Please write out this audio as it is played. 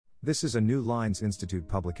This is a New Lines Institute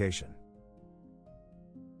publication.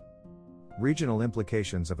 Regional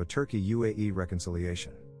Implications of a Turkey-UAE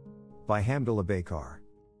Reconciliation. By Hamdullah Baykar.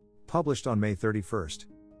 Published on May 31,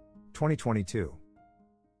 2022.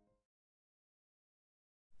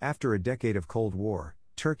 After a decade of Cold War,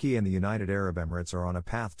 Turkey and the United Arab Emirates are on a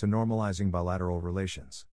path to normalizing bilateral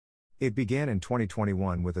relations. It began in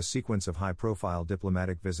 2021 with a sequence of high-profile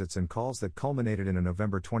diplomatic visits and calls that culminated in a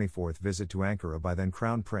November 24 visit to Ankara by then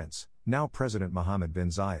Crown Prince, now President Mohammed bin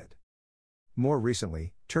Zayed. More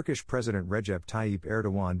recently, Turkish President Recep Tayyip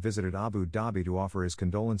Erdogan visited Abu Dhabi to offer his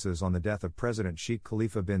condolences on the death of President Sheikh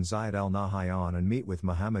Khalifa bin Zayed Al Nahyan and meet with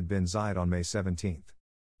Mohammed bin Zayed on May 17.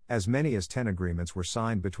 As many as 10 agreements were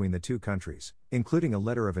signed between the two countries, including a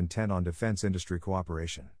letter of intent on defense industry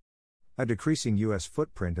cooperation. A decreasing U.S.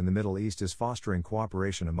 footprint in the Middle East is fostering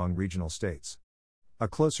cooperation among regional states. A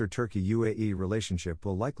closer Turkey-UAE relationship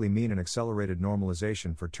will likely mean an accelerated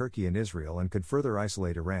normalization for Turkey and Israel and could further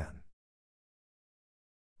isolate Iran.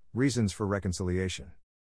 Reasons for reconciliation.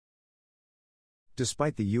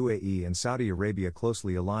 Despite the UAE and Saudi Arabia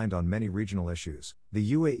closely aligned on many regional issues,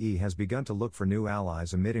 the UAE has begun to look for new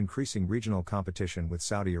allies amid increasing regional competition with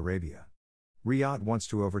Saudi Arabia. Riyadh wants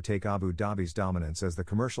to overtake Abu Dhabi's dominance as the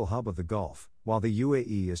commercial hub of the Gulf, while the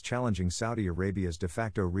UAE is challenging Saudi Arabia's de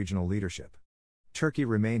facto regional leadership. Turkey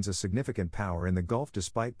remains a significant power in the Gulf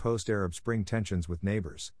despite post-Arab Spring tensions with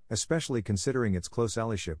neighbors, especially considering its close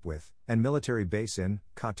allyship with, and military base in,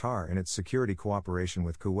 Qatar and its security cooperation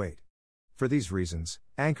with Kuwait. For these reasons,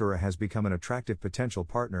 Ankara has become an attractive potential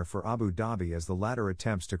partner for Abu Dhabi as the latter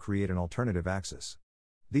attempts to create an alternative axis.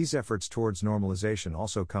 These efforts towards normalization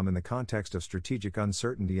also come in the context of strategic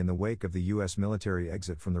uncertainty in the wake of the U.S. military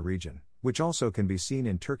exit from the region, which also can be seen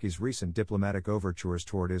in Turkey's recent diplomatic overtures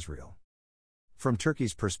toward Israel. From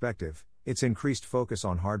Turkey's perspective, its increased focus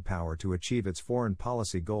on hard power to achieve its foreign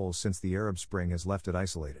policy goals since the Arab Spring has left it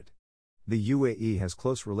isolated. The UAE has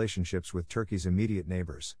close relationships with Turkey's immediate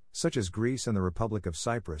neighbors, such as Greece and the Republic of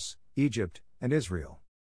Cyprus, Egypt, and Israel.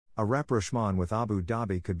 A rapprochement with Abu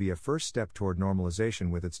Dhabi could be a first step toward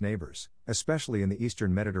normalization with its neighbors, especially in the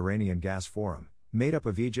Eastern Mediterranean Gas Forum, made up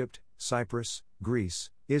of Egypt, Cyprus, Greece,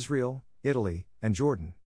 Israel, Italy, and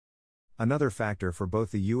Jordan. Another factor for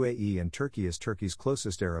both the UAE and Turkey is Turkey's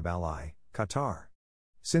closest Arab ally, Qatar.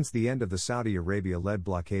 Since the end of the Saudi Arabia-led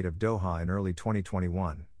blockade of Doha in early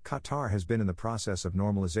 2021, Qatar has been in the process of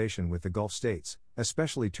normalization with the Gulf states,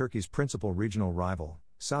 especially Turkey's principal regional rival,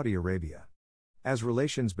 Saudi Arabia. As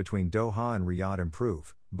relations between Doha and Riyadh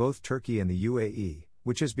improve, both Turkey and the UAE,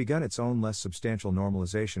 which has begun its own less substantial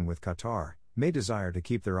normalization with Qatar, may desire to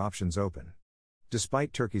keep their options open.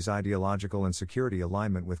 Despite Turkey's ideological and security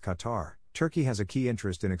alignment with Qatar, Turkey has a key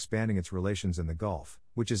interest in expanding its relations in the Gulf,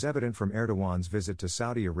 which is evident from Erdogan's visit to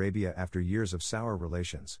Saudi Arabia after years of sour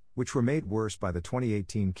relations, which were made worse by the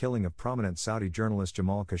 2018 killing of prominent Saudi journalist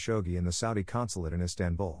Jamal Khashoggi in the Saudi consulate in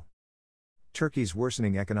Istanbul. Turkey's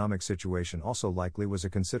worsening economic situation also likely was a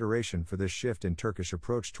consideration for this shift in Turkish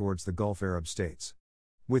approach towards the Gulf Arab states.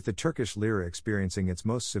 With the Turkish lira experiencing its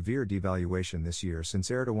most severe devaluation this year since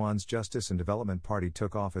Erdogan's Justice and Development Party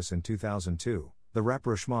took office in 2002, the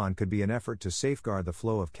rapprochement could be an effort to safeguard the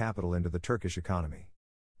flow of capital into the Turkish economy.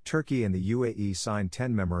 Turkey and the UAE signed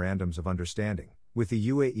 10 memorandums of understanding, with the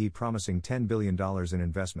UAE promising $10 billion in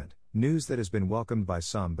investment, news that has been welcomed by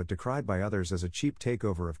some but decried by others as a cheap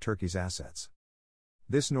takeover of Turkey's assets.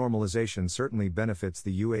 This normalization certainly benefits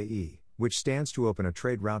the UAE, which stands to open a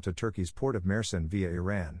trade route to Turkey's port of Mersin via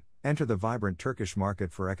Iran, enter the vibrant Turkish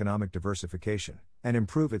market for economic diversification, and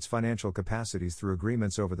improve its financial capacities through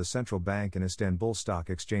agreements over the central bank and Istanbul Stock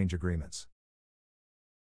Exchange agreements.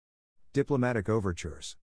 Diplomatic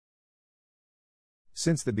overtures.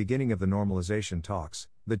 Since the beginning of the normalization talks,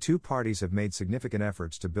 the two parties have made significant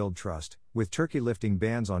efforts to build trust, with Turkey lifting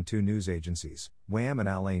bans on two news agencies, WAM and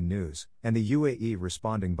Al Ain News, and the UAE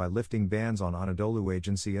responding by lifting bans on Anadolu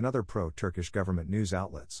Agency and other pro-Turkish government news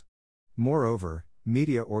outlets. Moreover,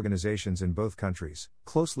 media organizations in both countries,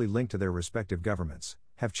 closely linked to their respective governments,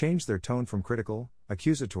 have changed their tone from critical,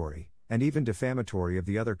 accusatory, and even defamatory of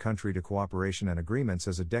the other country to cooperation and agreements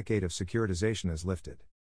as a decade of securitization is lifted.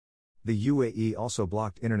 The UAE also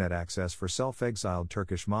blocked internet access for self-exiled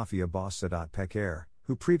Turkish mafia boss Sedat Peker,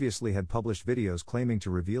 who previously had published videos claiming to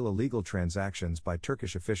reveal illegal transactions by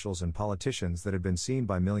Turkish officials and politicians that had been seen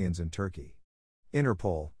by millions in Turkey.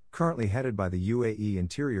 Interpol, currently headed by the UAE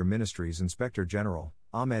Interior Ministry's Inspector General,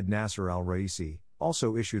 Ahmed Nasser al-Raisi,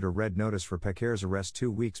 also issued a red notice for Peker's arrest 2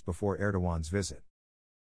 weeks before Erdogan's visit.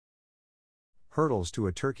 Hurdles to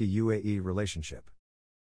a Turkey-UAE relationship.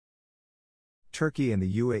 Turkey and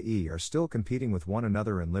the UAE are still competing with one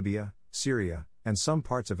another in Libya, Syria, and some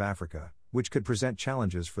parts of Africa, which could present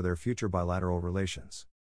challenges for their future bilateral relations.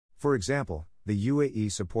 For example, the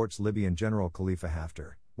UAE supports Libyan General Khalifa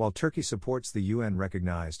Haftar, while Turkey supports the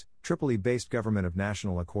UN-recognized, Tripoli-based Government of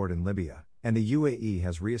National Accord in Libya, and the UAE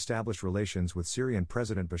has re-established relations with Syrian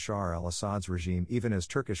President Bashar al-Assad's regime even as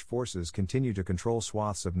Turkish forces continue to control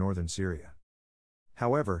swaths of northern Syria.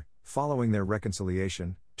 However, following their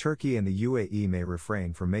reconciliation, Turkey and the UAE may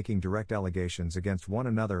refrain from making direct allegations against one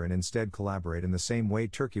another and instead collaborate in the same way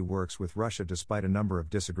Turkey works with Russia despite a number of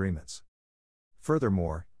disagreements.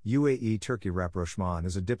 Furthermore, UAE-Turkey rapprochement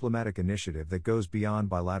is a diplomatic initiative that goes beyond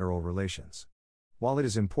bilateral relations. While it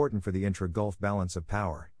is important for the intra-Gulf balance of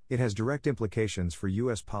power, it has direct implications for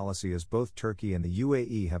U.S. policy as both Turkey and the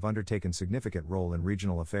UAE have undertaken significant role in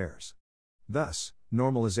regional affairs. Thus,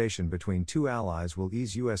 normalization between two allies will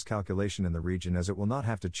ease U.S. calculation in the region as it will not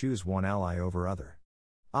have to choose one ally over other.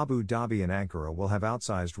 Abu Dhabi and Ankara will have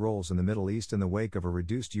outsized roles in the Middle East in the wake of a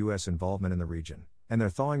reduced U.S. involvement in the region, and their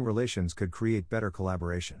thawing relations could create better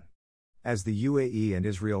collaboration. As the UAE and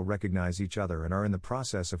Israel recognize each other and are in the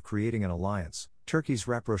process of creating an alliance, Turkey's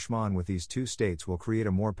rapprochement with these two states will create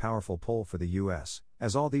a more powerful pull for the U.S.,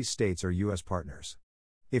 as all these states are U.S. partners.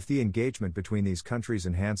 If the engagement between these countries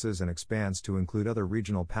enhances and expands to include other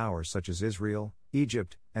regional powers such as Israel,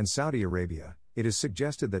 Egypt, and Saudi Arabia, it is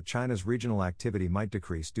suggested that China's regional activity might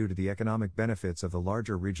decrease due to the economic benefits of the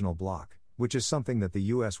larger regional bloc, which is something that the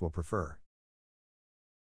U.S. will prefer.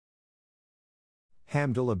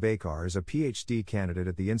 Hamdullah Baykar is a PhD candidate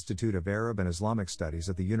at the Institute of Arab and Islamic Studies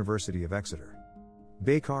at the University of Exeter.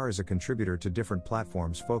 Baykar is a contributor to different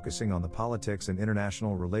platforms focusing on the politics and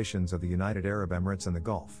international relations of the United Arab Emirates and the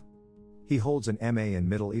Gulf. He holds an MA in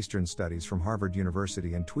Middle Eastern Studies from Harvard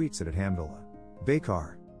University and tweets at Hamdullah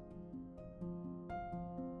Baykar.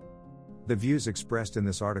 The views expressed in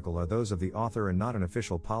this article are those of the author and not an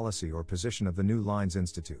official policy or position of the New Lines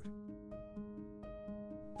Institute.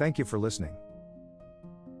 Thank you for listening.